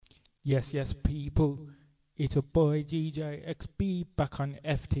Yes, yes, people. It's a boy DJ XB back on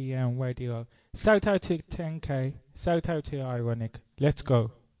FTMRadio. Shout out to 10K. Shout out to Ironic. Let's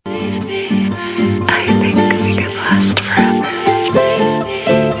go. I think we could last forever.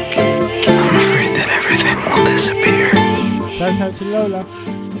 I'm afraid that everything will disappear. Shout out to Lola.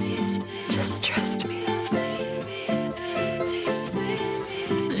 Just trust me.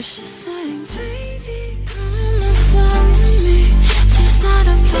 She's saying, baby, come and follow me. There's not a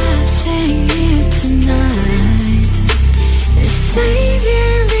bad thing here tonight. Save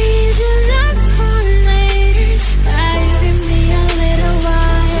your reasons up for later. Stay with me a little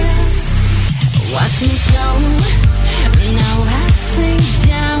while. Watch me go. Now I sink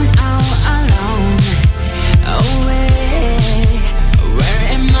down all alone. Away. Where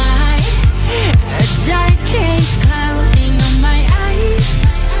am I? A dark haze clouding on my eyes.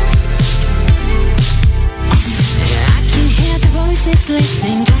 I can hear the voices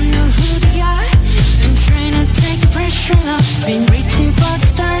listening. Don't know who they are. I'm trying to take the pressure off. Been reaching for the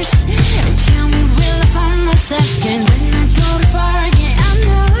stars. And tell me, will I find myself again when I go too far again? I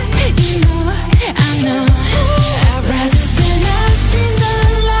know, you know, I know. I'd rather be lost in the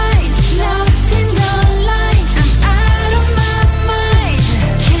lights, lost in the lights. I'm out of my mind.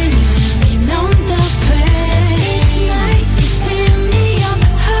 Can you let me know the pain? Tonight you spin me up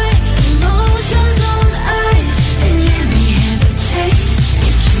high, emotions on ice, and let me have a taste.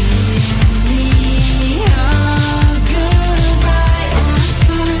 You give me a good ride.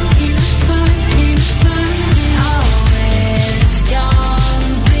 In a fun, always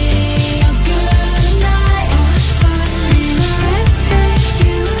gonna be a good night. Forever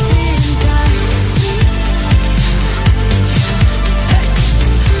you and I.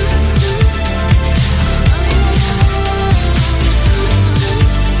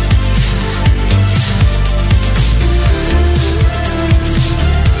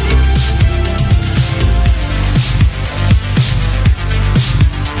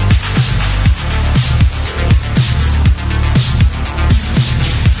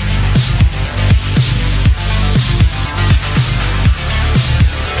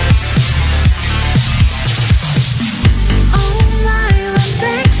 All my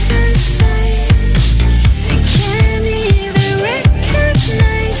reflections say they can't even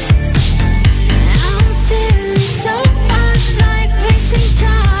recognize. I'm feeling so unlike wasting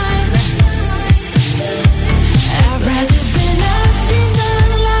time. I'd rather be lost in the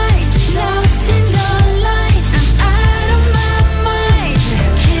lights, lost in the lights. I'm out of my mind.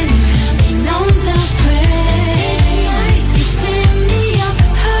 Can you help me know the pain? Tonight you spin me up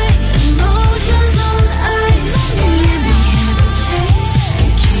high, emotions on ice. And let me have a taste.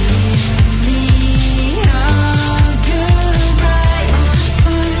 And give me a good ride.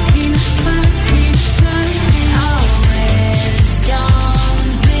 In a fun, always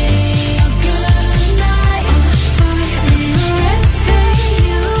gonna be a good night. Forever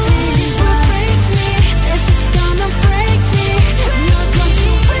you is what break me. This is gonna break me. No, don't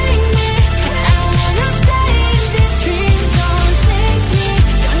you break me. I wanna stay in this dream. Don't save me.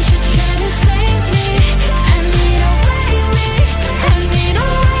 Don't you try to save me. I need a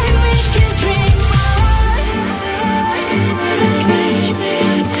way we can dream on.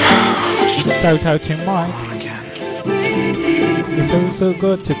 Shout out to Mike. Alone again. It feels so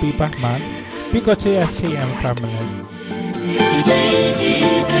good to be back, man. Big up to FTM family.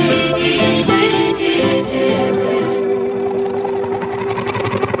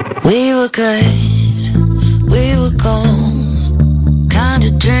 We were good, we were gold, kind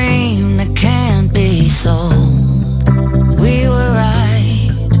of dream that can't be sold. We were right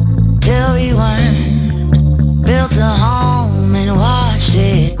till we weren't, built a home and watched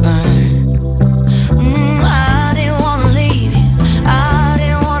it burn. I didn't wanna leave you, I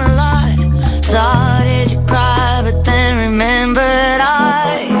didn't wanna lie. Started to cry but then remembered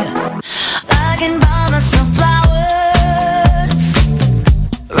I can buy myself flowers,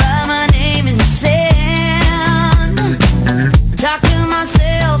 write my name in the sand.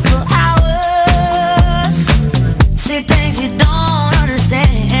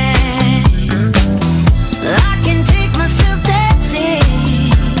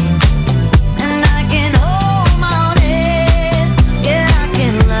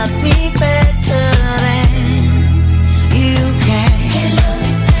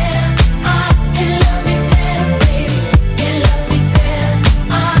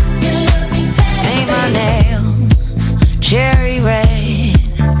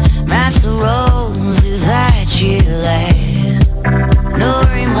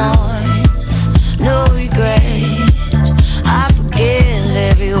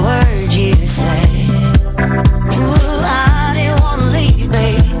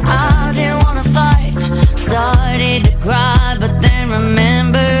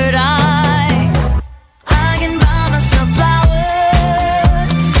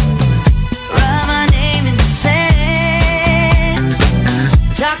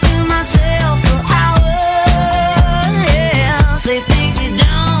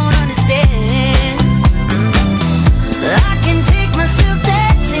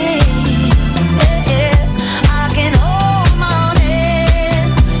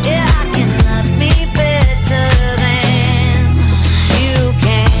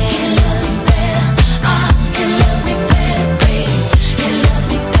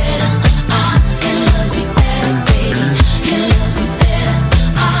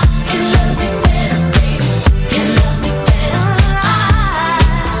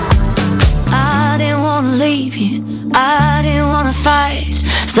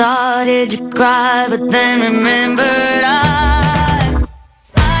 cry, but then remembered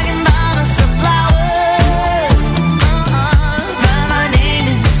I can buy myself flowers, write my name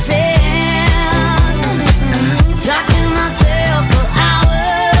in the sand, talk to myself for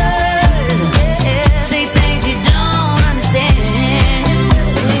hours, say things you don't understand.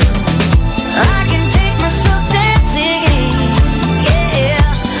 I can take myself dancing, yeah,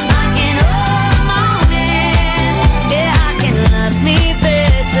 I can hold the morning, yeah, I can love me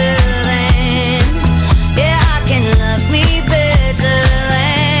better than, yeah, I can love me better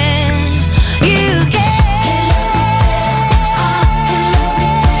than you can.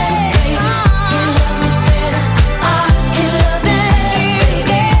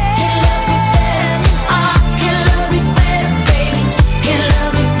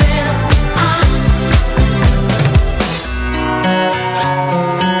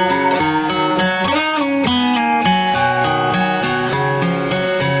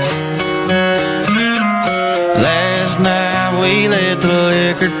 Last night we let the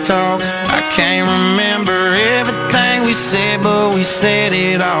liquor talk. I can't remember everything we said, but we said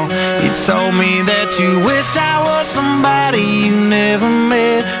it all. You told me that you wish I was somebody you never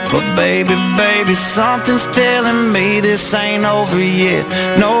met, but baby, baby, something's telling me this ain't over yet.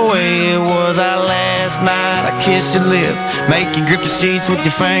 No way it was our last night. I kissed your lips, make you grip the sheets with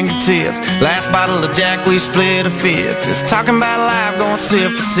your fingertips. Last bottle of Jack, we split a fifth. Just talking about life, going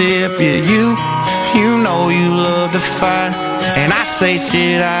sip for sip. Yeah, you know you love to fight, and I say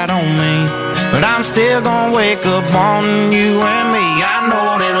shit I don't mean, but I'm still gonna wake up wanting you and me. I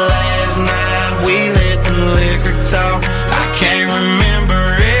know that last night we let the liquor talk. I can't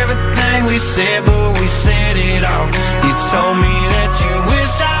remember everything we said, but we said it all. You told me that you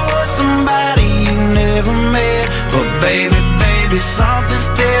wish I was somebody you never met, but baby, baby,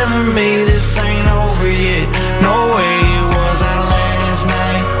 something's telling me this ain't over yet. No way it was our last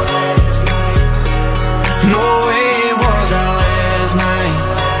night. No way it was our last night.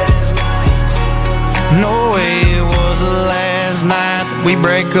 No way it was the last night that we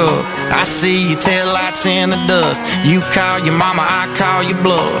break up. I see your taillights in the dust. You call your mama, I call your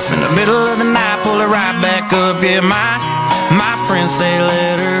bluff. In the middle of the night, pull it right back up. Yeah, my friends say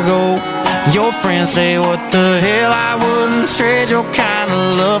let her go. Your friends say what the hell, I wouldn't trade your kind of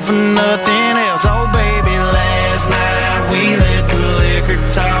love for nothing else. Oh baby, last night we let the liquor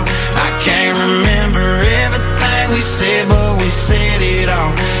talk. I can't remember everything we said, but we said it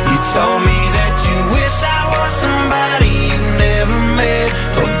all. You told me that you wish I was somebody you never met,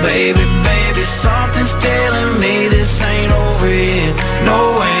 but baby, baby, something's telling me this ain't over yet. No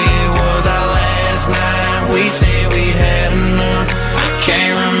way it was our last night. We said we had enough. I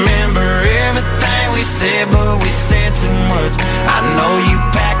can't remember everything we said, but we said too much. I know you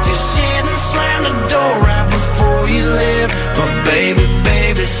packed your shit and slammed the door right before you left, but baby,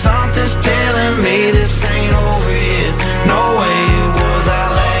 baby, something's telling me this ain't over yet. No way it was our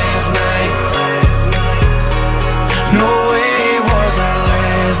last night. No way it was our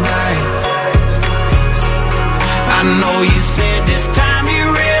last night. I know you said this time you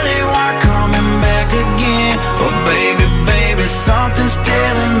really weren't coming back again, but baby, baby, something's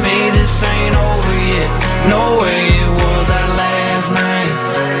telling me this ain't over yet. No way it was our last night.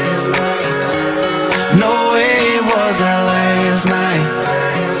 No way it was our last night.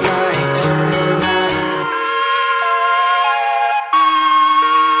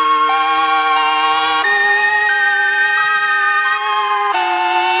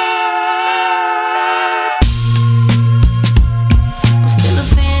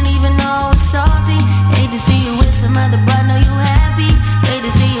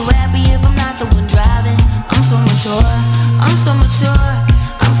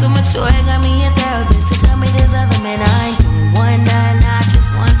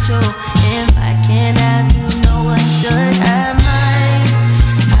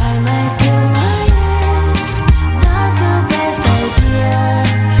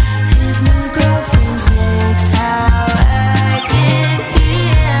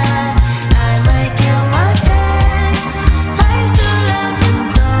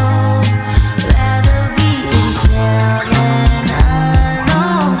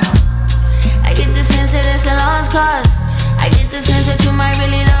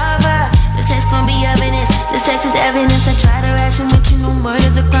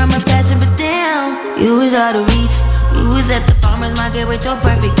 With your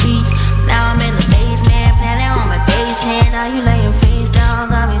perfect beats. Now I'm in the basement, planning on my patient. Now you laying face down,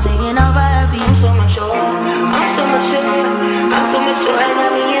 got me singing over the beat. I'm so mature, I'm so mature, I'm so mature. I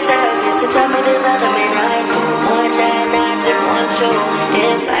got me in therapist to tell me there's other men I know. One night, not just one show.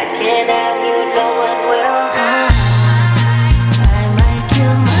 If I can't have you, no one will. I might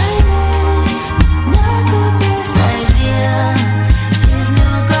kill my ex,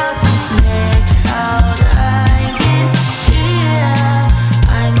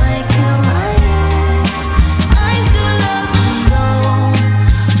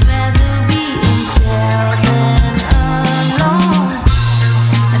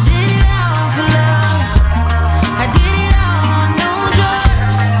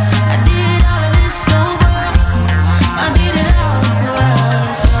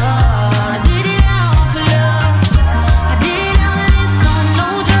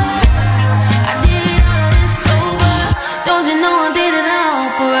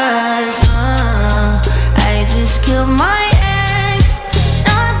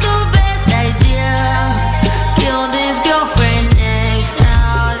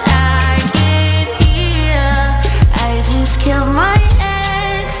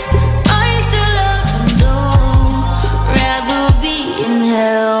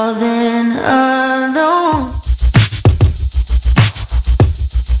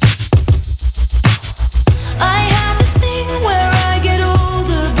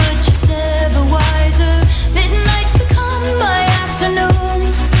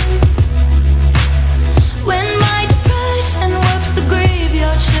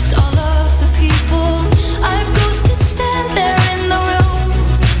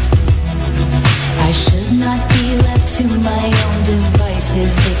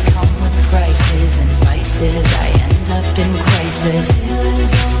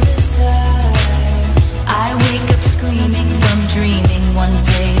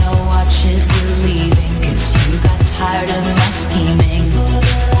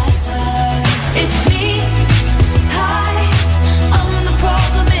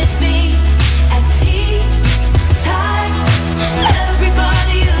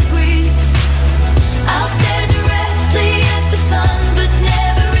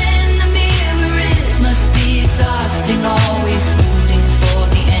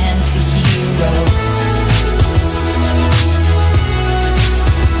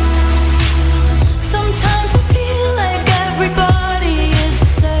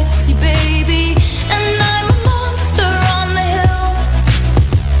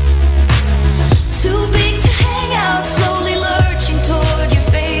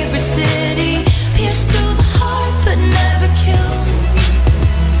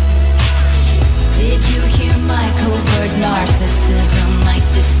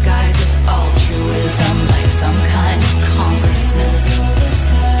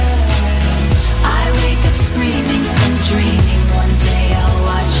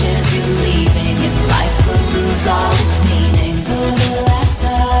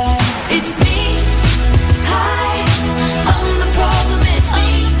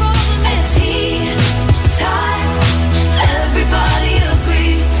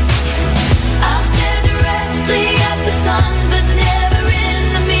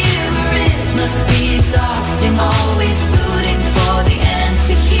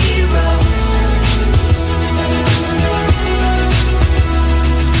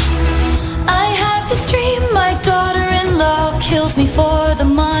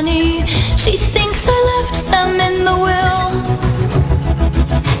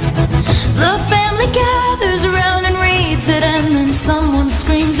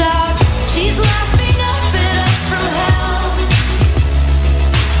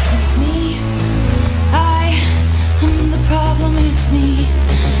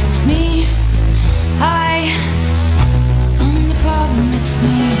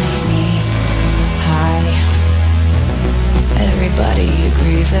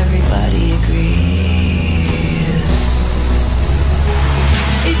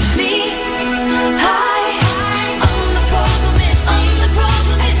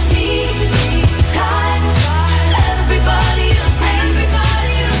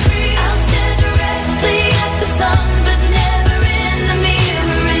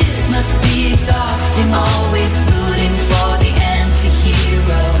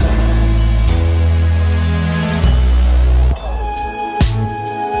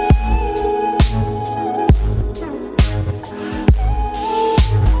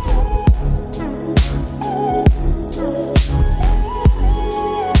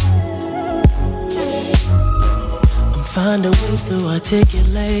 Finding ways to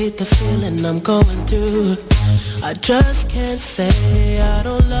articulate the feeling I'm going through. I just can't say I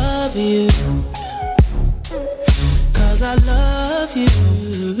don't love you, 'cause I love you.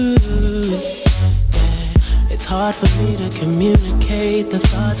 Yeah, it's hard for me to communicate the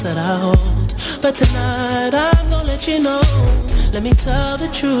thoughts that I hold, but tonight I'm gonna let you know. Let me tell the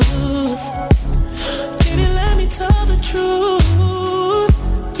truth. Baby, let me tell the truth.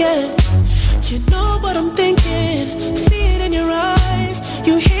 Yeah. You know what I'm thinking, see it in your eyes.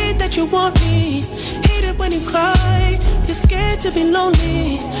 You hate that you want me, hate it when you cry. You're scared to be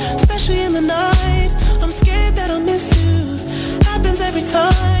lonely, especially in the night. I'm scared that I'll miss you, happens every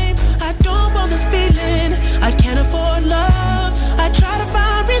time. I don't want this feeling, I can't afford love. I try to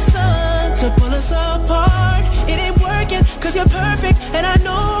find reason to pull us apart. It ain't working, 'cause you're perfect, and I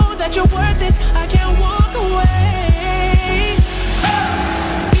know that you're worth it. I can't walk away.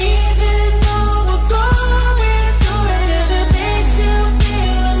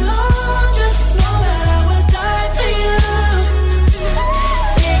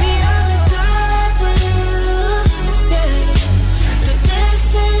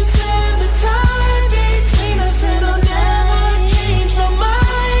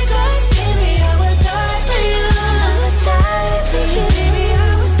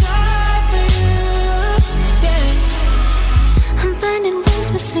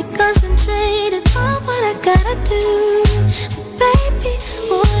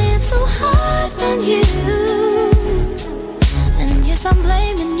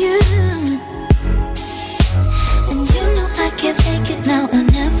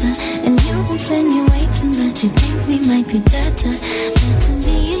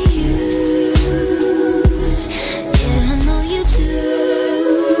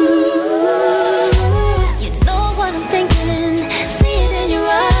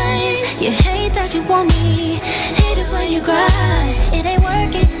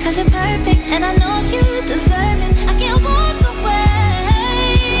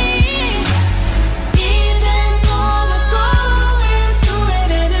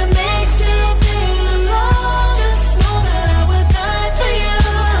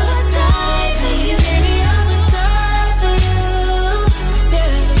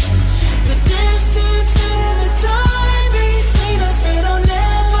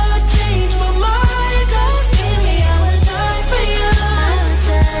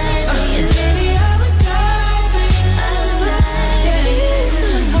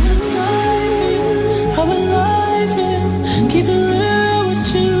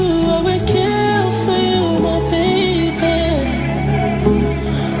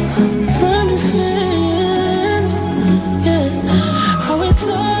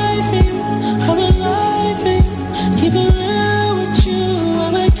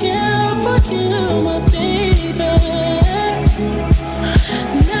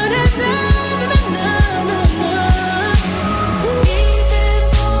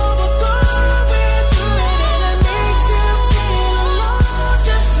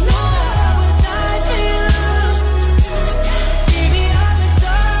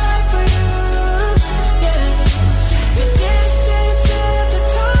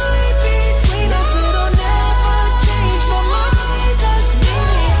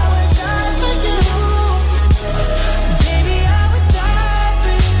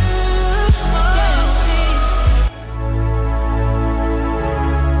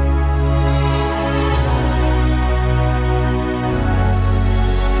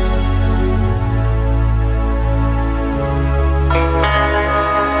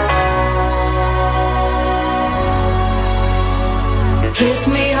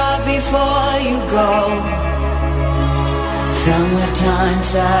 before you go. Summertime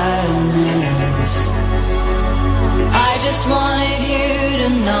sadness. I just wanted you to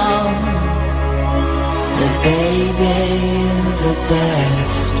know that baby, you're the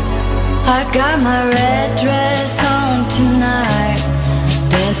best. I got my red dress on tonight,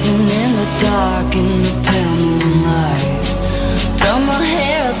 dancing in the dark in the pale moonlight. Done my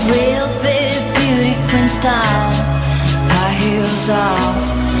hair up real big, beauty queen style, high heels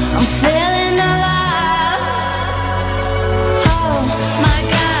off, I'm feeling alive. Oh my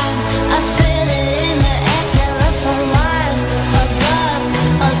God, I feel it in the air, telephone wires above,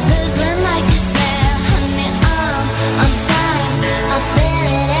 all sizzling like a snare. Honey, I'm fine, I feel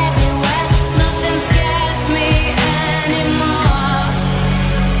it everywhere. Nothing scares me anymore.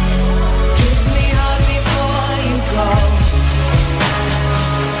 Kiss me hard before you go.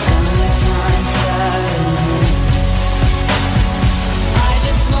 Summertime sadness. I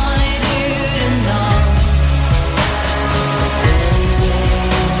just wanted you to know, baby,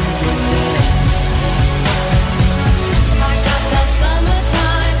 you're the best. I got that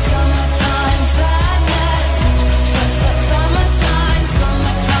summertime, summertime sadness. Summertime,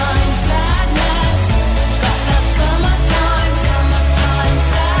 summertime sadness. Got that summertime, summertime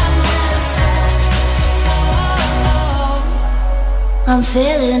sadness. Oh. I'm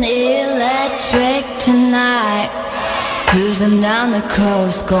feeling electric tonight, cruising down the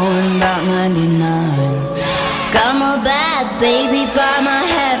coast, going about 99. Got my bad baby by my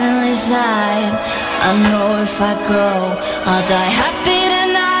heavenly side. I know if I go, I'll die happy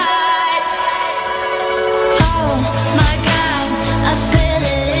tonight. Oh my God, I feel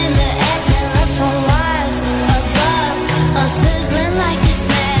it in the air, telephone wires above, all sizzling like a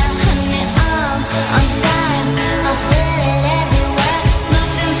snare. Honey, I'm fine, I feel it everywhere.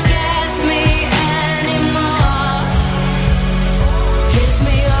 Nothing scares me anymore. Kiss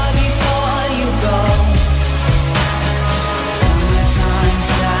me hard before you go. Summertime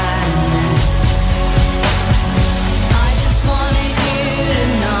sadness. I just wanted you to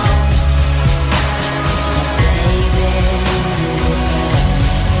know, baby, you're the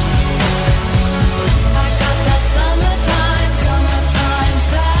best. I got that summertime, summertime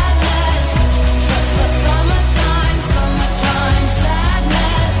sadness. Summertime, summertime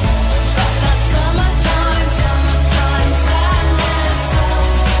sadness. Got that summertime, summertime sadness.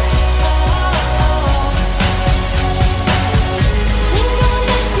 Think I'll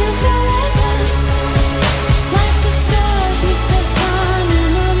miss you forever, like the stars miss the sun in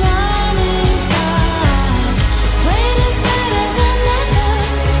the morning sky. Wait is better than never.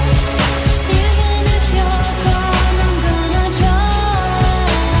 Even if you're gone, I'm gonna try.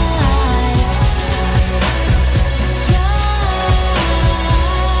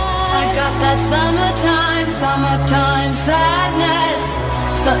 I got that summertime, summertime sadness.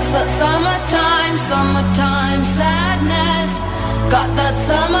 Summertime, summertime sadness. Got that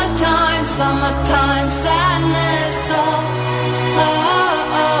summertime, summertime sadness. Oh,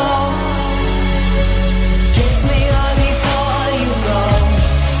 oh, oh. Kiss me hard before you go.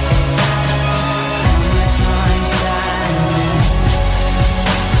 Summertime sadness.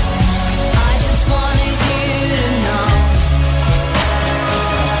 I just wanted you to know,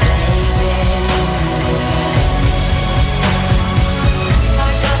 baby, you're the best. I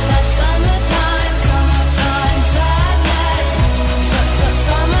got that summertime, summertime sadness.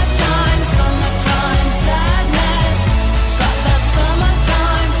 Summertime, summertime sadness. Got that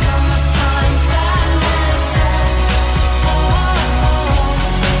summertime, summertime sadness. Oh, oh.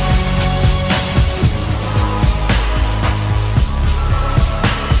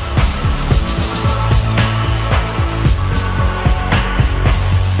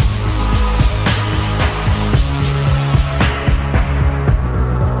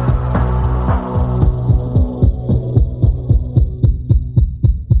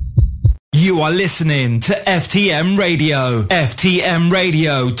 You are listening to FTM Radio.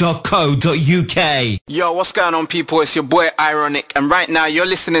 FTMRadio.co.uk. Yo, what's going on, people? It's your boy Ironic, and right now you're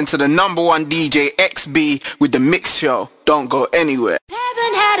listening to the number one DJ XB with the Mix Show. Don't go anywhere.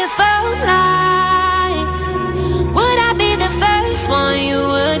 Haven't had a phone line. Would I be the first one you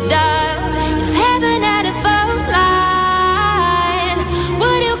would dial? If heaven had a phone line,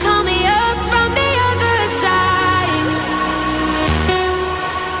 would you call me up from the other side?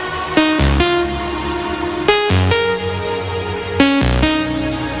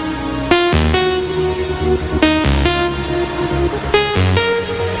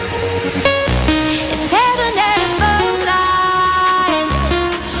 If heaven had a phone line,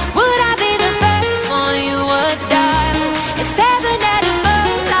 would I be the first one you would dial? If heaven had a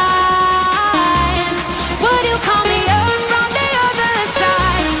phone line,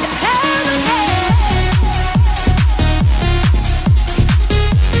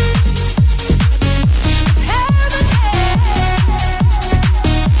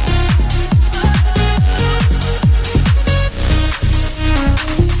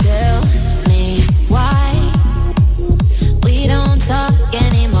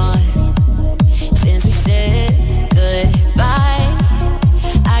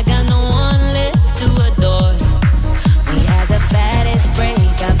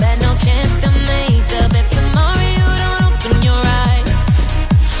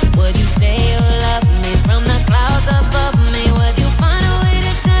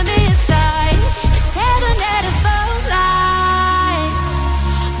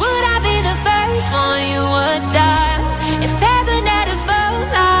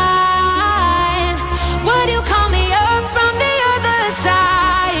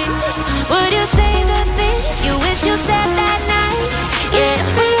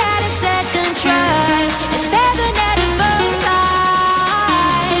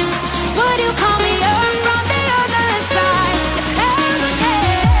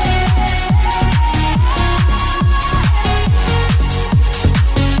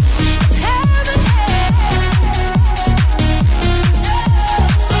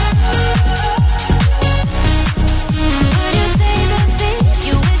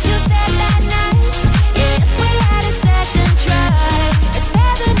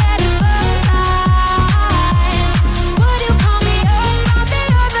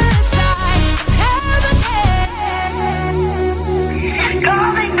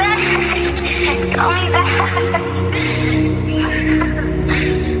 Call me back.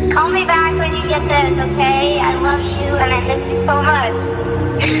 Call me back when you get this, okay? I love you and I miss you so much.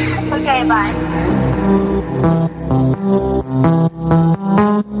 Okay, bye.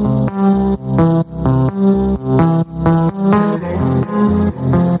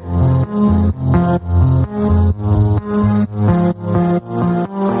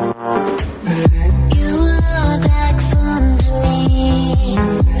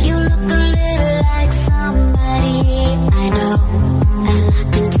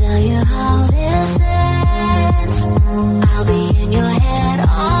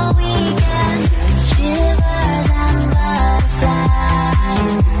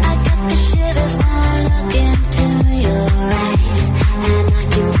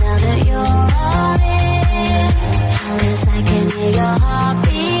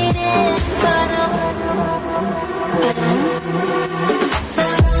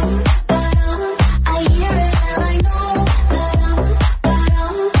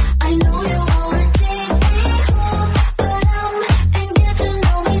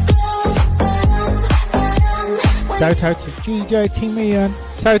 Shout out to DJ Timmy and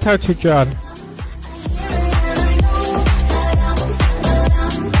shout out to John.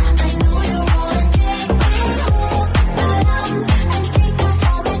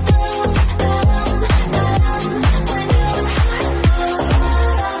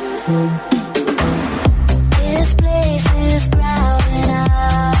 This place is crowded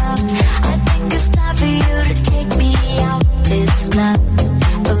up. I think it's time for you to take me out this club.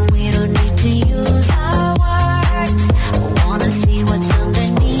 But we don't need to use our words. I wanna see what's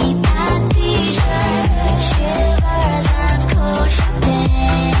underneath that t-shirt. Shivers and cold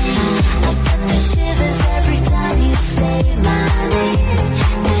champagne. I get the shivers every time you say my name.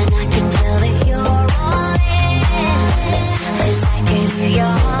 And I can tell that you're on it. 'Cause I can hear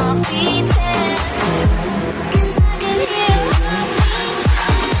your heart beating.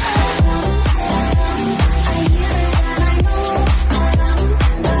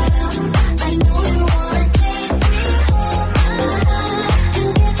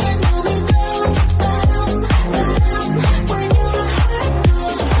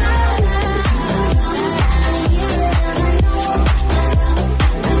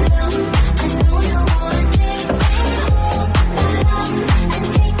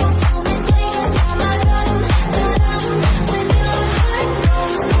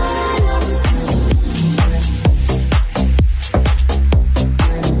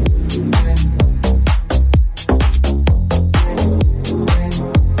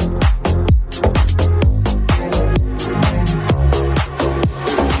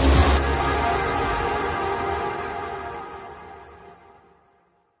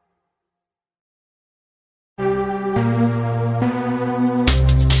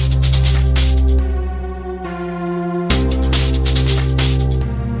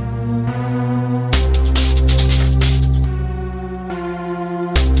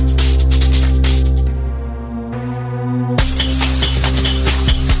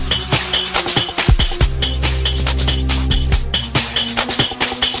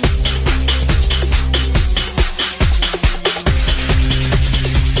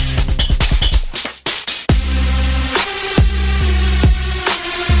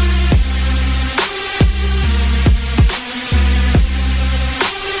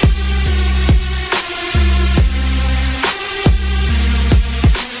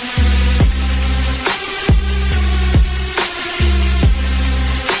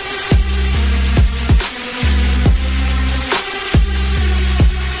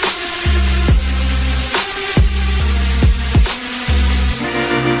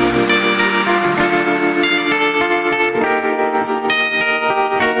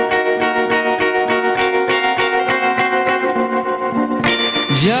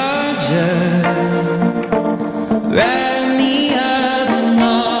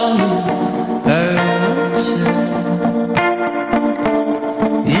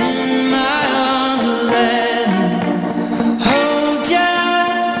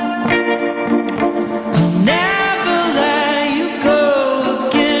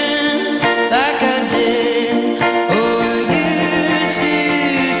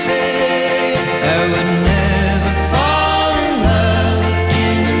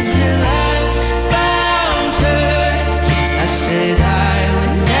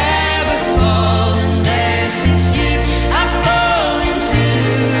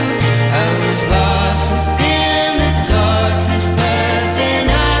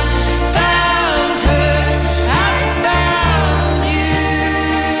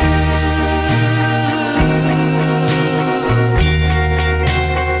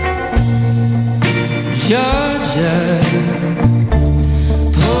 Georgia.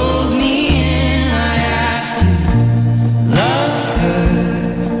 Pulled me in, I asked to love her.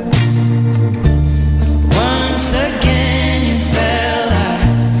 Once again you fell, I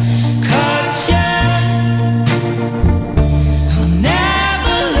caught ya. I'll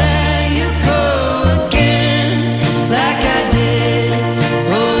never let you go again like I did.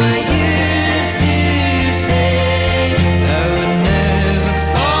 Oh, I used to say I would never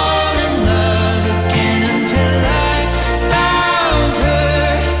fall in love again until I found her.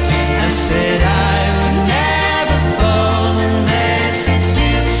 I said I would never fall unless it's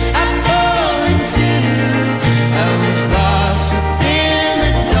you I fall into. I was lost within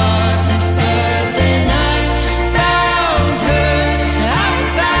the darkness, but then I found her. I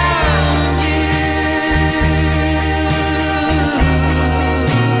found you.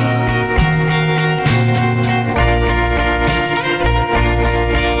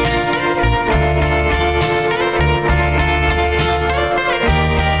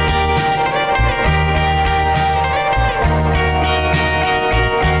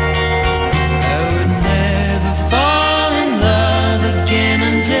 I would never fall in love again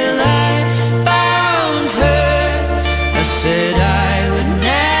until I found her. I said I would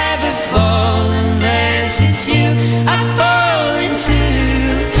never fall unless it's you I fall into.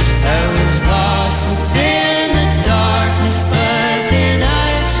 I was lost within the darkness, but then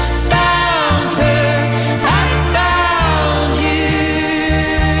I found her. I found you.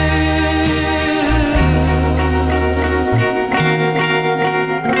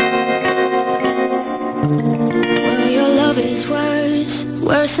 Well, your love is worse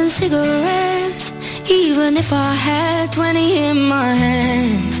than cigarettes. Even if I had 20 in my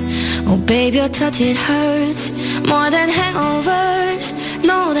hands. Oh, babe, your touch, it hurts more than hangovers.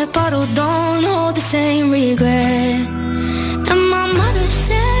 No, that bottle don't hold the same regret. And my mother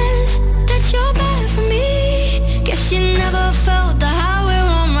says that you're bad for me. Guess you never felt the high we're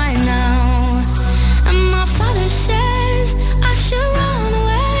on right now. And my father says I should run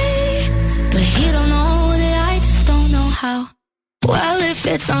away, but he don't know that I just don't know how. Well, if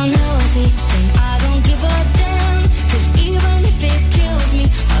it's unhealthy, then I don't give a damn. 'Cause even if it kills me,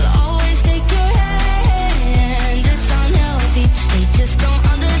 I'll always take your hand. It's unhealthy, they just don't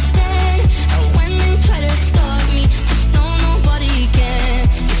understand. And when they try to stop me, just know nobody can.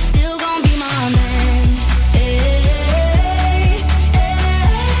 You're still gonna be my man. Hey, hey,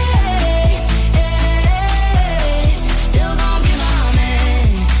 hey. Still gonna be my man.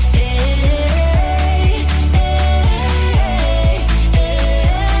 Hey, hey.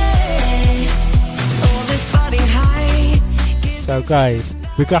 Oh, this body high. So guys,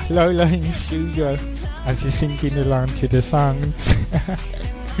 we got Lola in the studio and she's singing along to the songs.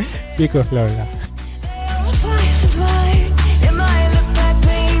 Big up Lola. Twice as wide. It might look like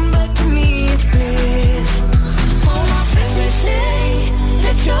pain, but to me it's bliss. All my friends will say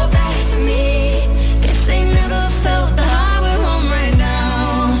that you're bad for me. Guess they never felt the high we're on right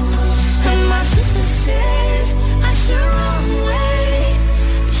now. And my sister says I should run away,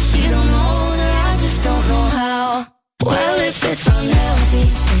 but she don't know that I just don't know how. Well, if it's unhealthy,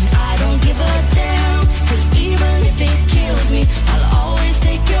 then I don't give a damn. 'Cause even if it kills me, I'll always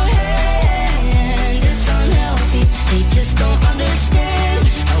take your hand. It's unhealthy, they just don't understand.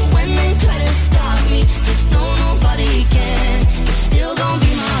 And when they try to stop me, just know nobody can. You're still gonna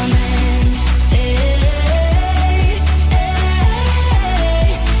be my man. Hey, hey,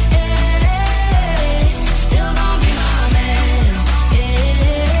 hey. Still gonna be my man. Hey,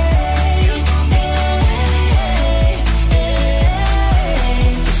 hey, hey.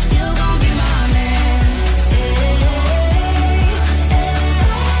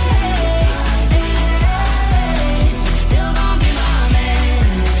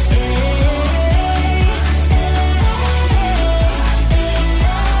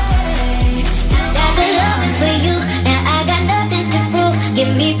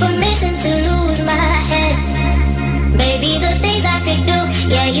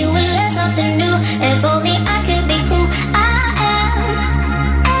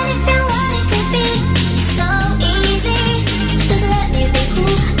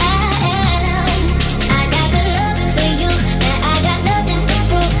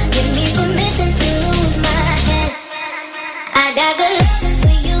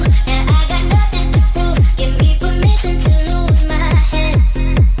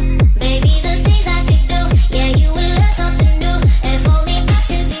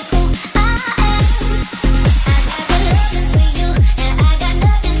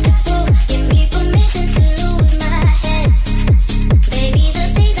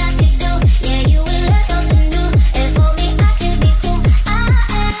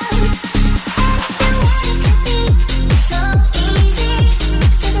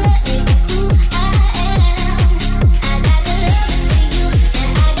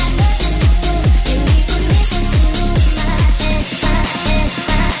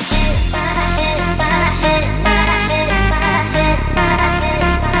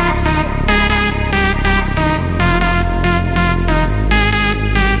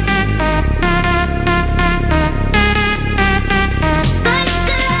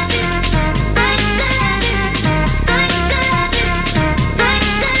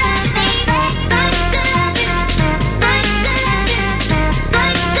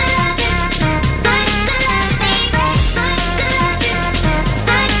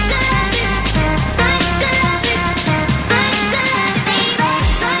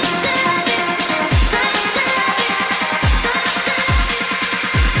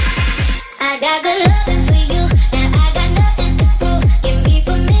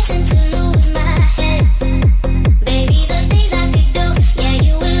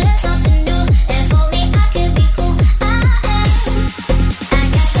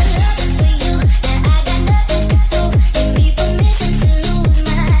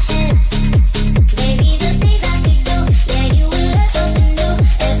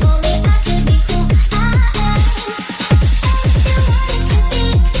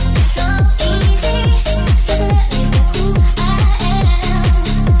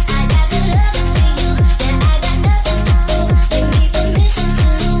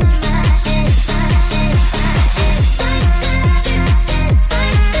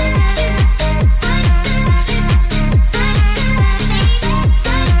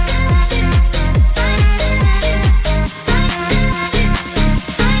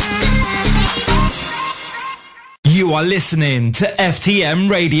 are listening to FTM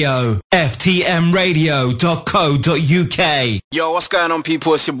Radio. FTMRadio.co.uk. Yo, what's going on,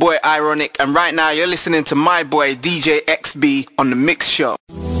 people? It's your boy Ironic, and right now you're listening to my boy DJ XB on The Mix Show.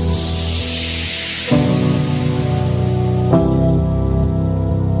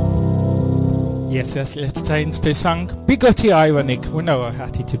 Yes, let's change the song. Big up to Ironic. We know how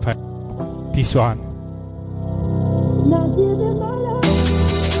to play this one.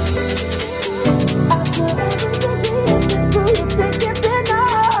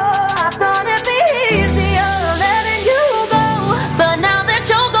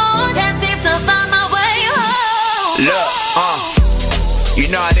 You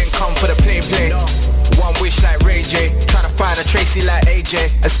know I didn't come for the play. One wish like Ray J, tryna find a Tracy like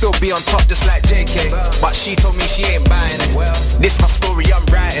AJ, and still be on top just like JK. But she told me she ain't buying it. This my story, I'm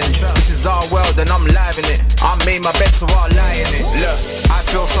writing. This is our world and I'm live in it. I made my bed so I'll lie in it. Look, I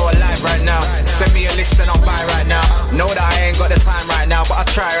feel so alive right now. Send me a list and I'll buy right now. Know that I ain't got the time right now, but I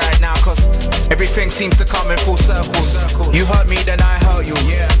try right now, cause everything seems to come in full circles. You hurt me, then I hurt you.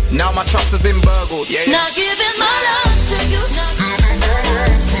 Now my trust has been burgled. Not giving my love to you.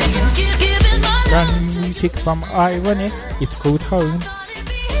 Brand new music from Ironic. It's called Home.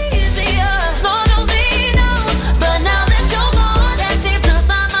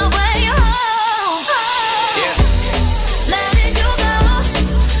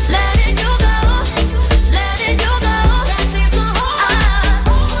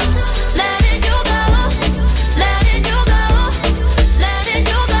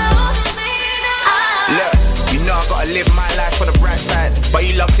 But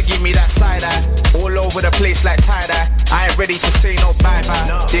you love to give me that side eye, all over the place like tie-dye. I ain't ready to say no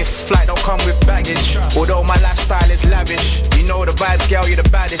bye-bye. This flight don't come with baggage, although my lifestyle is lavish. You know the vibes, girl, you're the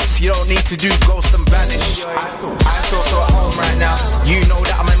baddest. You don't need to do ghost and vanish. I feel so at home right now. You know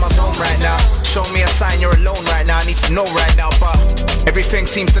that I'm in my zone right now. Show me a sign you're alone right now. I need to know right now, but everything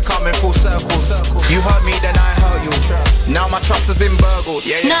seems to come in full circles. You hurt me, then I hurt you. Now my trust has been burgled.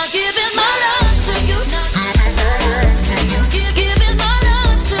 Not giving my love to you. Giving my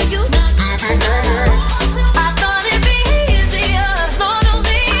love to you. I thought it'd be easier, Lord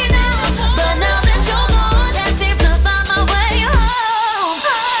only knows. But now that you're gone, can't seem to find my way home.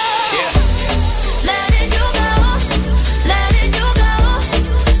 Letting you go, letting you go,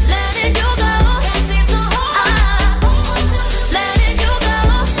 letting you go. Can't seem to hold. Letting you go,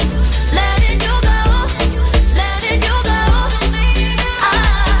 letting you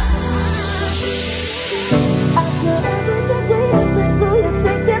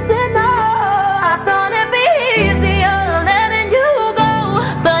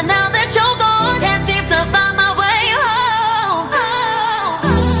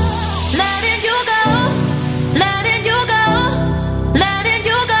go, letting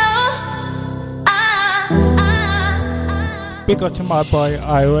you go. Big up to my boy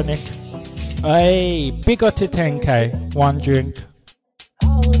Ironic. Hey, big up to 10k. One drink.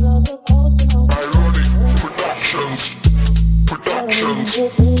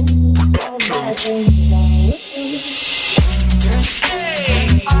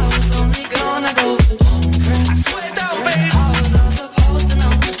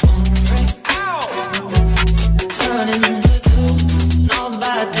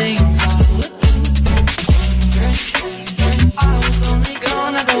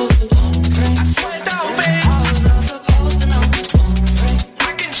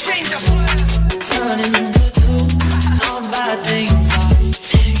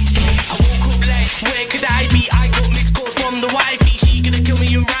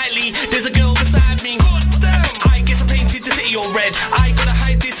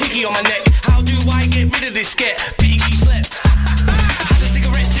 On my neck, how do I get rid of this get? Pity she slept. Had a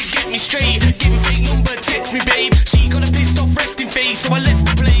cigarette to get me straight. Give me fake number, text me babe. She got a pissed off resting face, so I left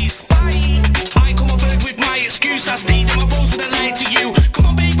the place. Bye. I come on bird with my excuse. I stayed in my rose with a lie to you. Come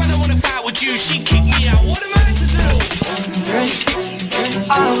on babe, I don't wanna fight with you. She kicked me out, what am I to do?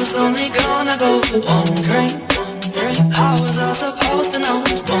 I was only gonna go for one drink. How was I supposed to know?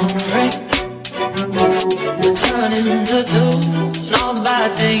 One drink turn into two, and all the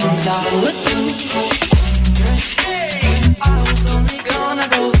bad things I would do. I was only gonna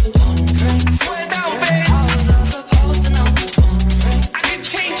go for one drink. Swear down, babe. How was I supposed to know? One drink I can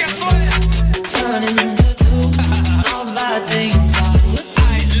change, I swear. turn into two, and all the bad things I would do.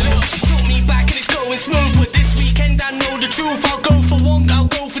 I look, she took me back and it's going smooth. But this weekend I know the truth. I'll go for one, I'll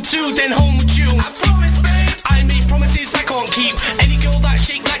go for two, then home with you. I promise, babe. I made promises I can't keep. Any girl that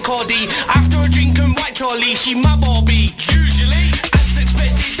shake like Cardi, after a drink and white Charlie, she my Barbie. Usually, as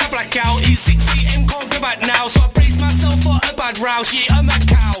expected, I black out. It's 6 AM, can't go back now. So I brace myself for a bad row. She ain't a mad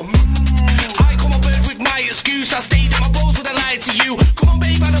cow. I call my bird with my excuse. I stayed in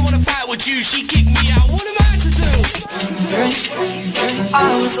shoes, she kicked me out. What am I to do? Drink.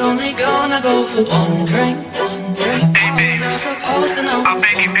 I was only gonna go for one drink. Hey babe, I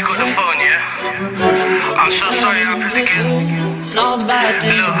beg you pick up the phone, yeah? I'm so sorry I happened again. All the bad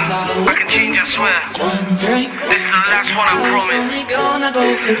things I can change, I swear. This is the last one, I promise.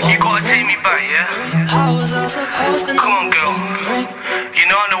 You gotta take me back, yeah? Come on, girl. You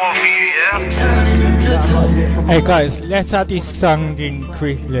know I'm the one for you, yeah? Hey guys, let's add this song in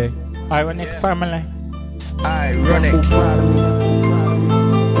quickly. Ironic Family. Ironic.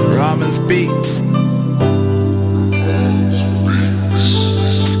 Ramen's beats.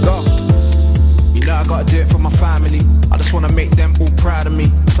 Let's go. You know I gotta do it for my family. I just wanna make them all proud of me.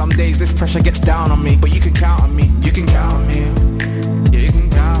 Some days this pressure gets down on me, but you can count on me. You can count on me. Yeah, you can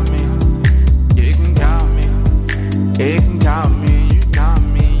count on me. Yeah, you can count on me. Yeah, you can count on me. You count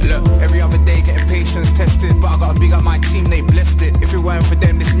on me. Look, every other day getting patience tested, but I gotta big up my team, they blessed it. If it weren't for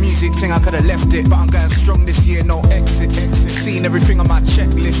them, this music thing I could've left it. But I'm going strong this year, no exit. Seen everything on my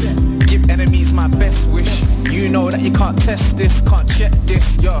checklist. Give enemies my best wish. You know that you can't test this, can't check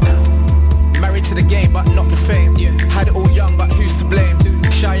this, yo. Married to the game, but not the fame. Had it all young, but who's to blame?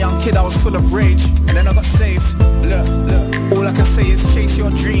 Shy young kid, I was full of rage, and then I got saved. Look, all I can say is chase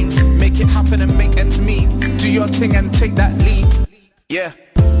your dreams, make it happen and make ends meet. Do your thing and take that leap. Yeah.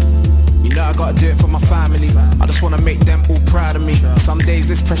 You know I gotta do it for my family. I just wanna make them all proud of me. Some days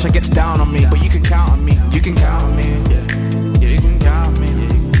this pressure gets down on me, but you can count on me. You can count on me. Yeah, you can count on me. Yeah,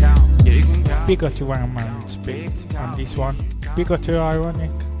 you can count. Yeah, you can count. Big up to One Man Speed on this one. Big up to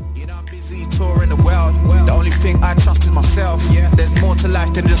Ironic. Touring the world. The only thing I trust is myself. There's more to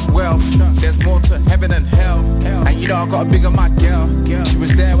life than just wealth. There's more to heaven and hell. And you know I got a big on my girl. She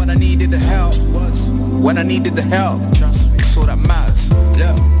was there when I needed the help. When I needed the help. It's all that matters.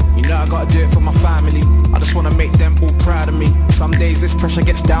 Look, you know I gotta do it for my family. I just wanna make them all proud of me. Some days this pressure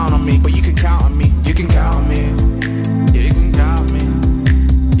gets down on me, but you can count on me. You can count on me. Yeah, you can count on me.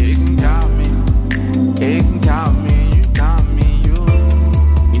 Yeah, you can count on me. Yeah, you can count on me.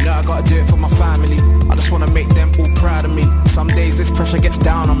 I gotta do it for my family. I just wanna make them all proud of me. Some days this pressure gets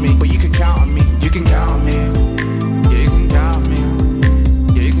down on me, but you can count on me. You can count on me. Yeah, you can count on me.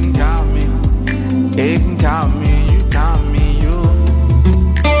 Yeah, you can count on me. Yeah, you can count on me. You count on me.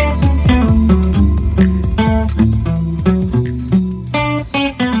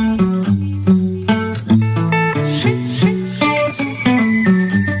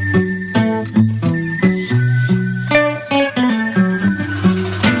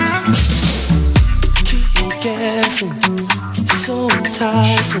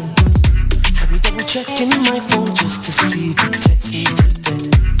 Checking my phone just to see if you text me today.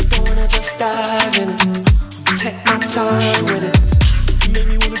 Don't wanna just dive in it, take my time with it. You made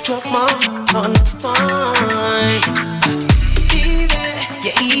me wanna drop my heart, that's fine.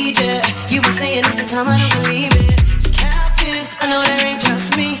 Easy, you been saying this the time, I don't believe it. Captain, I know that ain't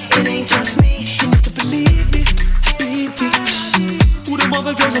just me, it ain't just me. You need to believe me, baby. Who them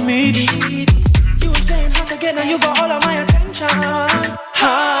other girls are meeting? You was playing hard to get, now you got all of my attention.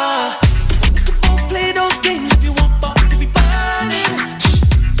 Play those games if you want, but you'll be burning.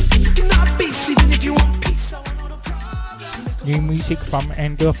 You cannot be seen if you want peace. New music from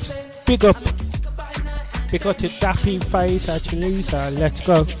Enduffs. Big up. Big up to Dappy Face actually, so let's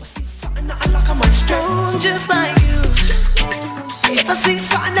go. Strong just like you. If I see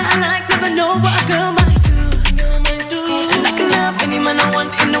something that I like, never know what a girl might do. And I can love any man I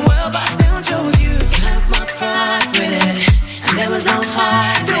want in the world, but I still chose you. You had my pride with it, and there was no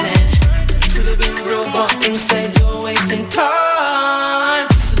hiding it. Could've been real, but instead you're wasting time.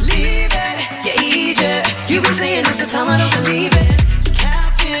 So leave it, yeah, easy. You been saying this the time, I don't believe it.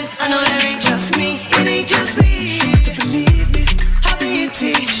 Captain, I know there ain't just me, it ain't just me. You have to believe me, how do you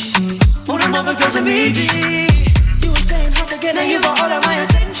teach? All them other girls are needy. You was playing hard to get, now you got all of my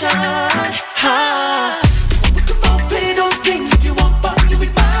attention. We can both play those games if you want, but you'll be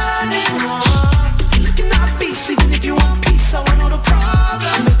burning. You're looking at me, even if you want peace, so I know the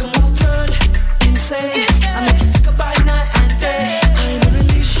problems. Make them all turn insane. I make you think about it night and day. I ain't on a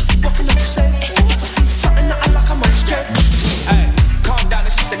leash, what can I say? If I see something that I like, I might stray. Hey, calm down,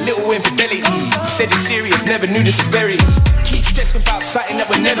 it's just a little infidelity. You said it's serious, never knew the severity. Keep stressing about something that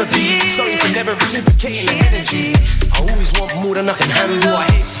will never be. Sorry for never reciprocating the energy. I always want more than I can handle. I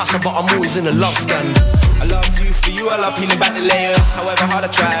hate hustle, but I'm always in a love scandal. I love you, for you I love peeling back the layers. However hard I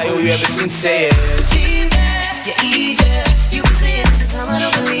try, all you ever seem to say is yeah, easy. You been saying this the time, I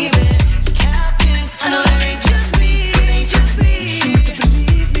don't believe it. Captain, I know there ain't just me, it ain't just me. You have to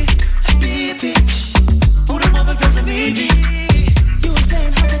believe me, baby. All them other girls are needy. You was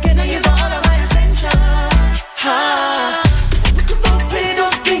playing hard to get, now you got all of my attention. We can both play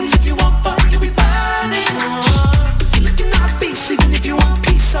those games if you want, but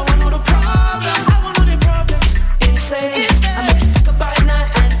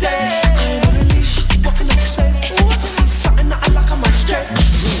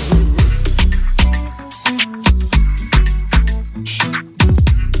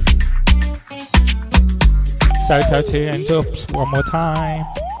Soto 2 and Dubs one more time.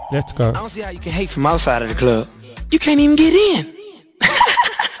 Let's go. I don't see how you can hate from outside of the club. You can't even get in.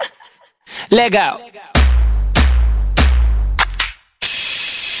 Leg out.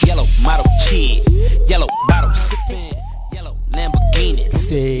 Yellow model kid, yellow bottle sipping, yellow Lamborghini.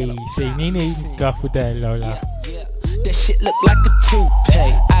 See, Nini got with that Lola. Yeah, that shit look like a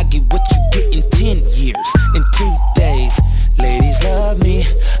toupee. I get what you get in 10 years, in 2 days. Ladies love me.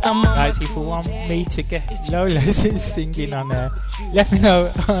 Guys, if you want me to get Lola singing on there, let me know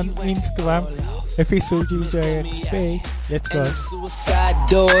on Instagram. If it's all DJ XB, let's go. Suicide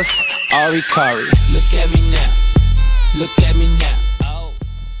doors, Ari Kari. Look at me now, look at me now. Oh.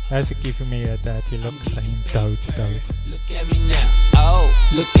 That's giving me a dirty look saying dote. Look at me now, oh,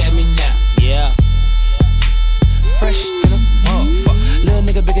 look at me now, yeah. Fresh to the motherfucker. Little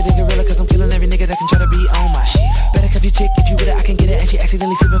nigga bigger than gorilla, cause I'm killing every nigga that can try to be on my shit. Better cuff your chick, if you with it I can get it. And she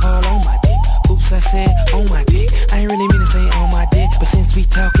accidentally slip and fall on my dick. Oops, I said on my dick. I ain't really mean to say on my dick, but since we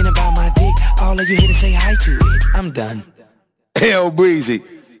talking about my dick, all of you here to say hi to it. I'm done. Hell, Breezy,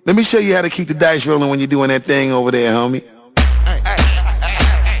 let me show you how to keep the dice rolling when you're doing that thing over there, homie.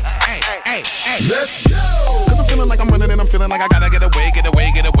 Let's go! Cause I'm feeling like I'm running and I'm feeling like I gotta get away.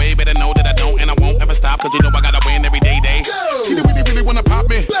 Better know that I don't and I won't ever stop. Cause you know I gotta win every day. Go! See, they really wanna pop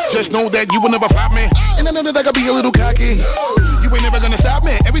me. Go! Just know that you will never flop me. And I know that I gotta be a little cocky. You ain't never gonna stop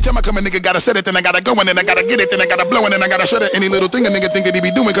me. Every time I come a nigga gotta set it, then I gotta go and then I gotta get it, then I gotta blow and then I gotta shut it. Any little thing a nigga think that he be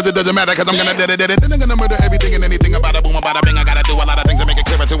doing, cause it doesn't matter, cause I'm gonna dead it. Then I'm gonna murder everything and anything about a boom, about a bing. I gotta do a lot of things to make it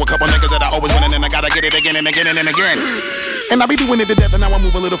clearer to a couple niggas that I always win and then I gotta get it again and again and again. And I be doing it to death and now I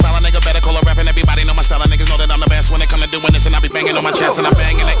move a little foul. A nigga better call a rap and everybody know my style. And niggas know that I'm the best when it come to doing this. And I be banging on my chest and I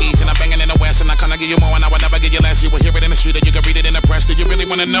bang in the east and I banging in the west. And I kinda give you more and I would never give you less. You will hear it in the street and you can read it in the press. Do you really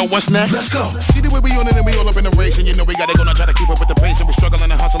wanna know what's next? Let's go. See the way we on it and we all up in the race. And you know we gotta go now try to keep up with the pace. And we struggling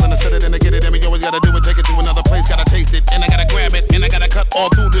and hustling to set it and to get it. And we always gotta do it, take it to another place. Gotta taste it and I gotta grab it. And I gotta cut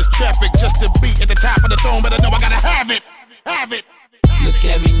all through this traffic just to be at the top of the throne. But I know I gotta have it. Have it. Look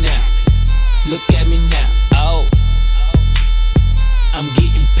at me now. Look at me now. Oh. I'm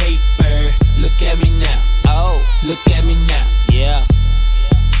getting paper. Look at me now. Oh, look at me now. Yeah.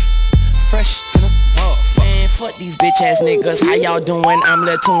 Fresh to the motherfucker. Man, fuck these bitch ass niggas. How y'all doing? I'm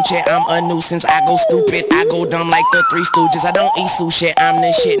Lil Tunche. I'm a nuisance. I go stupid. I go dumb like the Three Stooges. I don't eat sushi. I'm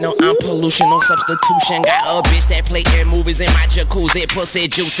the shit. No, I'm pollution. No substitution. Got a bitch that play in movies in my jacuzzi. Pussy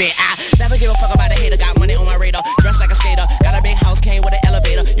juicy. I never give a fuck about a hater. Got money on my radar. Dressed like a skater. Got a big house. Came with an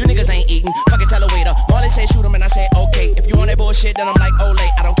elevator. You niggas ain't eating. Fucking tell a waiter. Marley say shoot him and I say okay. If you want that bullshit then I'm like oh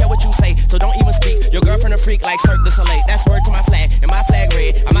late. I don't care what you say. So don't even speak. Your girlfriend a freak like Cirque du Soleil. That's word to my flag. And my flag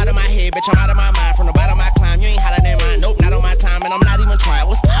red. I'm out of my head. Bitch, I'm out of my mind. From the bottom I climb. You ain't hotter than mine. Nope, not on my time. And I'm not even trying.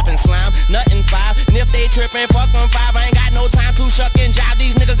 What's poppin' slime? Nothing 5. And if they trippin', fuck them 5. I ain't got no time to shuck and jive.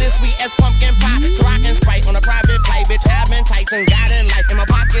 These niggas this sweet as pumpkin pie. So I can Sprite on a private play. Bitch, I've been tight since God in life. And my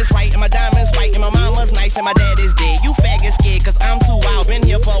pocket's right. And my diamonds white. And my mama's nice. And my dad is dead. You faggot scared cause I'm too wild. Been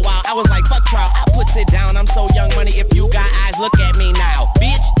here for a while. I was like fuck trial. I puts it down. I'm so young money. If you got eyes, look at me now.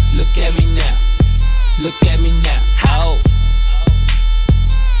 Bitch, look at me now. Look at me now. Oh,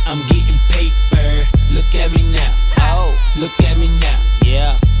 I'm getting paper. Look at me now. Oh, look at me now.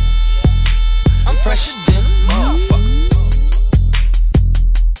 Yeah, I'm fresher than a motherfucker.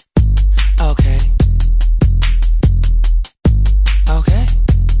 Okay. Okay.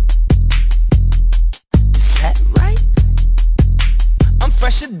 Is that right? I'm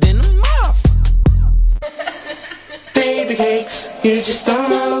fresher than a motherfucker. Baby cakes, you just don't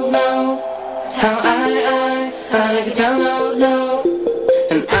know how I like it down low.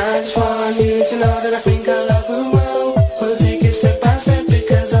 And I just want you to know that I think I love you well. We'll take it step by step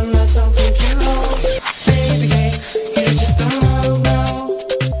because I'm not something you know. Baby cakes, you just don't know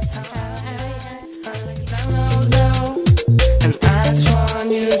how I like it down low. And I just want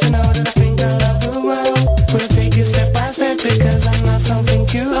you to know that I think I love you well. We'll take it step by step because I'm not something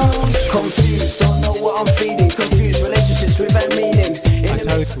you own. Confused, don't know what I'm feeling. Confused relationships without meaning. I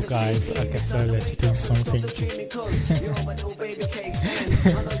told you guys I get Lola to do something.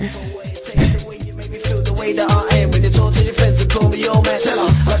 That I am when you talk to your friends and call me your man. Tell her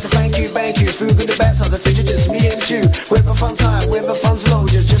I'd like to thank you through good and bad times. The future just me and you. We're having fun time, we're having fun's low.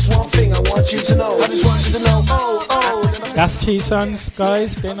 Just one thing I want you to know. I just want you to know. Oh. That's 2 songs,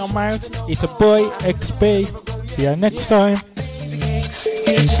 guys. Then I'm out. It's a boy XB. See you next time.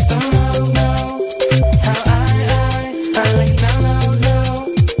 You just don't know how I like down low.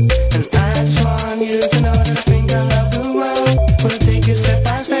 And I just want you to know that I think I love you well. We'll take it step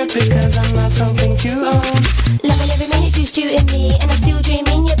by step because I'm not something you own. Loving every minute you shooting me, and I'm still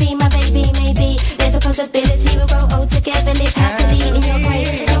dreaming you'll be my baby. Maybe there's a possibility we'll grow old together, live happily in your brain.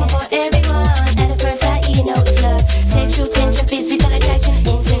 It's not for everyone. At the first sight, you know it's love.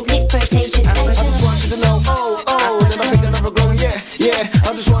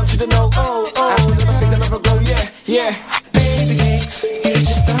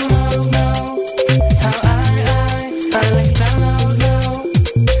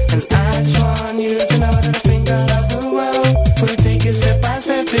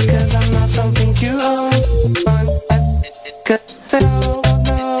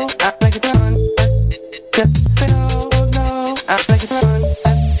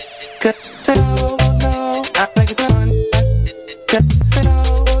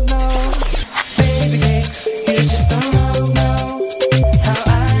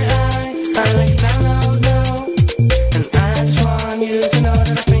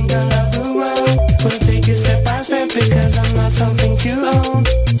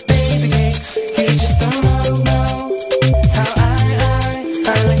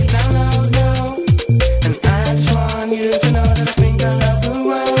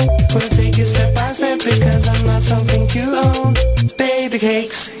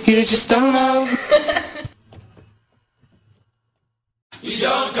 you just don't know. You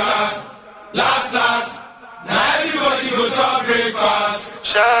don't cast, last. Now everybody go to breakfast.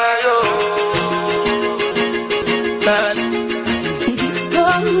 Shayo.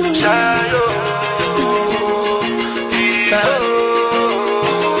 Shayo.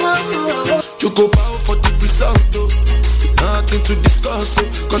 You go bow for the result, though. Nothing to discuss, oh.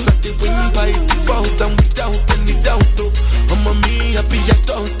 Cause I did win by default and without any doubt, oh. I'm a me happy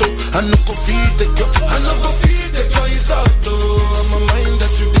adult, oh. I no go feed the girl, is out, oh. I'm a mind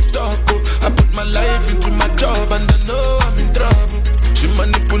that's you the talk, oh. I put my life into my job and I know I'm in trouble. She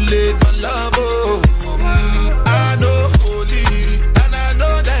manipulate my love, oh. I know holy and I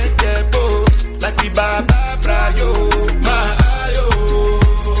know that get both. Like the Baba Frayo, my ayo.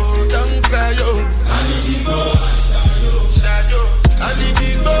 Don't cry, yo. I need to go and shadow. I need to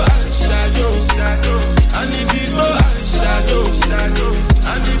go and shadow. I need to go and shadow. I need to go and shadow.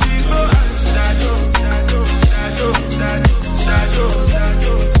 I need to go and shadow.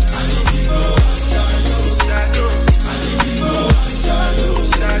 I need to go and shadow.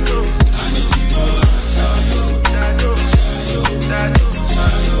 I need to go and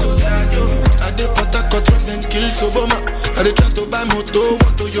shadow. I did put a cut when them kill Soboma. I dey try to buy moto,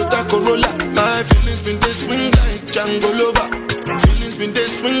 one Toyota Corolla. My feelings been they swing like Django Lover. Feelings been they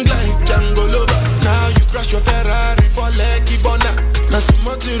swing like Django Lover. Now you crash your Ferrari for Lucky Bona. Now some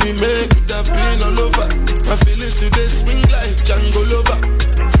more to remake could have been all over. My feelings today swing like Django Lover.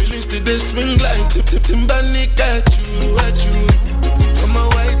 Feelings today swing like Timbani at you. I'm a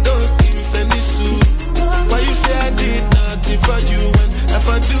white dog in Fenisu. Why you say I did nothing for you when if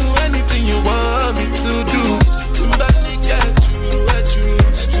I do anything you want me to do? Timbani at you.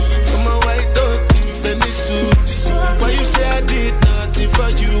 I'm a white dog in Fenisu. Why you say I did nothing for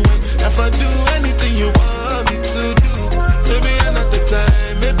you when if I do anything you want me to do? Maybe another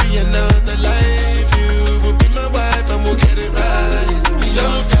time, maybe another life. You will be my wife and we'll get it right.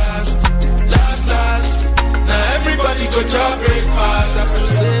 Don't cast, last. Now everybody go to breakfast. Have to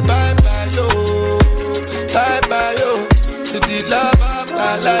say bye-bye, yo. Bye-bye, yo. To the love of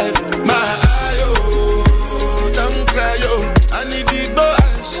my life. My ayo. Don't cry, yo. I need to go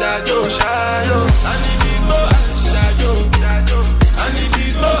and shadow. I need to go and shadow. I need to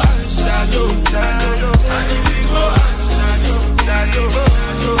go and shadow. I need to go and shadow. I need to go and shadow. I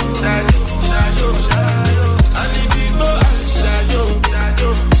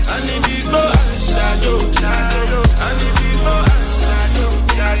need to go and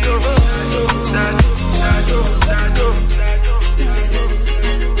shadow.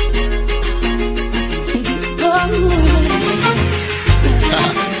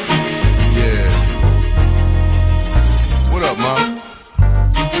 Yeah. What up, Mom?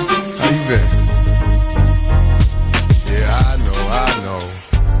 How you been? Yeah, I know.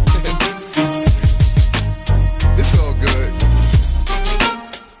 It's all good.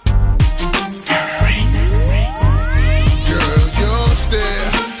 Girl, your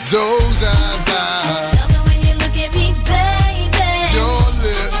stare, those eyes, love it when you look at me, baby. Your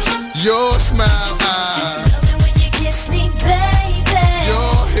lips, your smile, love it when you kiss me, baby.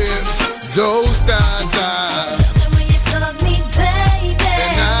 Your hips, those thighs, love it when you tug me, baby.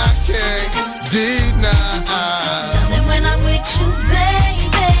 And I can't deny. Love it when I'm with you, baby.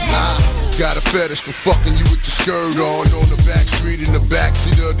 Got a fetish for fucking you with the skirt on the back street in the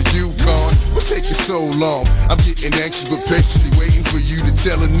backseat of the Yukon. What's taking so long? I'm getting anxious but patiently waiting for you to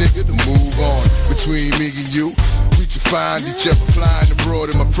tell a nigga to move on. Between me and you, we can find each other flying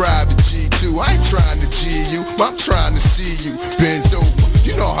abroad in my private G2. I ain't trying to G you, I'm trying to see you bent over.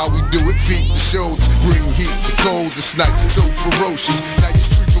 You know how we do it, feet to shoulders, bring heat to cold this night, so ferocious. Now you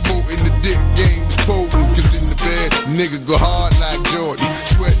street promoting the dick game is potent, cause in the bed, nigga go hard like Jordan,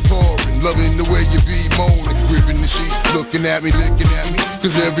 sweat pouring, loving the way you be moaning, gripping the sheet, looking at me,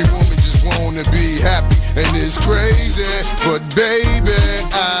 cause every woman just wanna be happy, and it's crazy, but baby,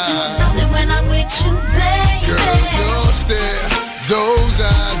 I love it when I'm with you, baby. Girl, your stare, those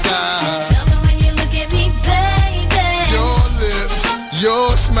eyes, love it when you look at me, baby. Your lips,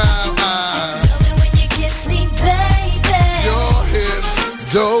 your smile, love it when you kiss me, baby. Your hips,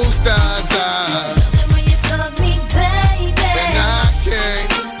 those thighs, love it when you tug me, baby. And I can't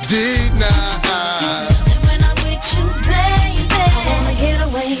deny. Love it when I'm with you, baby. I wanna get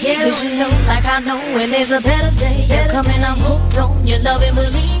away, cause you know, like I know when there's a better day. You're coming, I'm hooked on your love and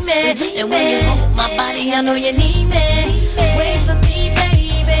believe me. And when you hold my body, I know you need me. Wait for me,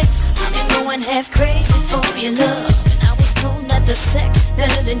 baby. I've been going half crazy for your love. And I was told that the sex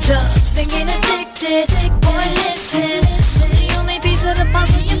better than drugs. Been getting addicted, boy, listen. I'm the only piece of the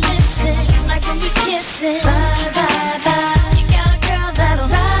puzzle you're missing. Like when we kissing. Bye, bye, bye. You got a girl that'll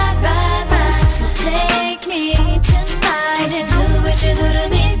ride to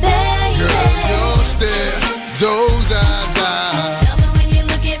me, baby. Girl, your stare, those eyes, love it when you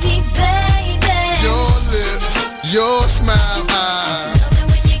look at me, baby. your lips, your smile, love it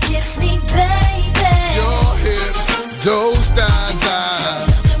when you kiss me, baby. your hips, those thighs,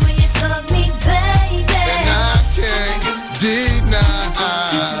 love it when you fuck me, baby. and I can't deny.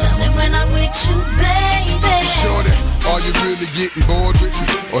 Love it when I'm with you, baby. Shorty, are you really getting bored with me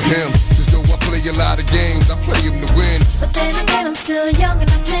or him? Just though I play a lot of games, I play him to win. But then again, I'm still young and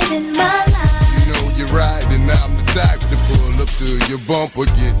I'm living my life. You know you're right, and I'm the type to pull up to your bumper,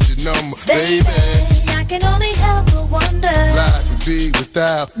 get your number, baby. I can only help but wonder. Life would be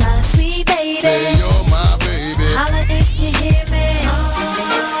without my sweet baby. Say you're my baby. Holla if you hear me.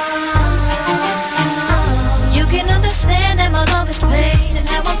 You can understand that my love is pain and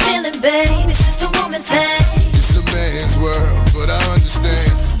how I'm feeling, babe. It's just a woman thing. It's a man's world, but I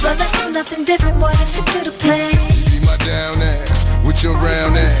understand. But let's do nothing different, boy. Let's stick to the plan. Be my down ass with your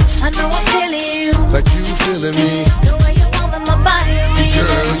round ass. I know I'm feeling you like you feeling me. The way you want my body when you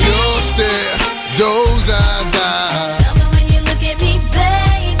Girl, touch me. your stare, those eyes, love it when you look at me,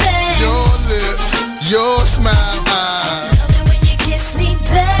 baby. your lips, your smile, love it when you kiss me,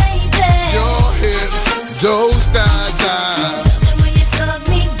 baby. your hips, those thighs, love it when you fuck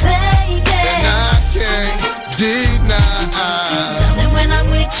me, baby. and I can't deny. Love it when I'm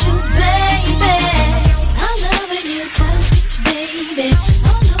with you, baby. I love when you touch me, baby.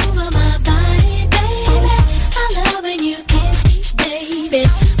 All over my body, baby. I love when you kiss me, baby.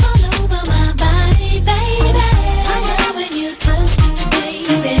 All over my body, baby. I love when you touch me,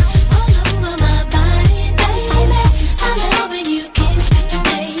 baby. All over my body, baby. I love when you kiss me,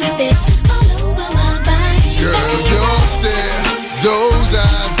 baby. All over my body, Girl, baby. your stare, those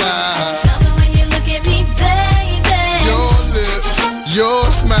eyes, love it when you look at me, baby. your lips, your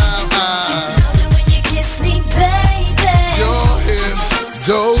smile, love it when you kiss me, baby. your hips,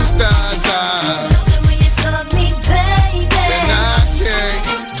 those thighs, love it when you fuck me, baby. and I can't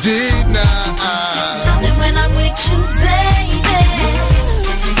deny. Love it when I'm with you, baby.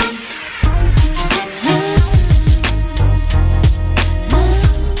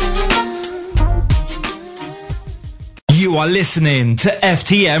 You are listening to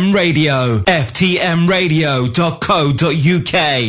FTM Radio, ftmradio.co.uk.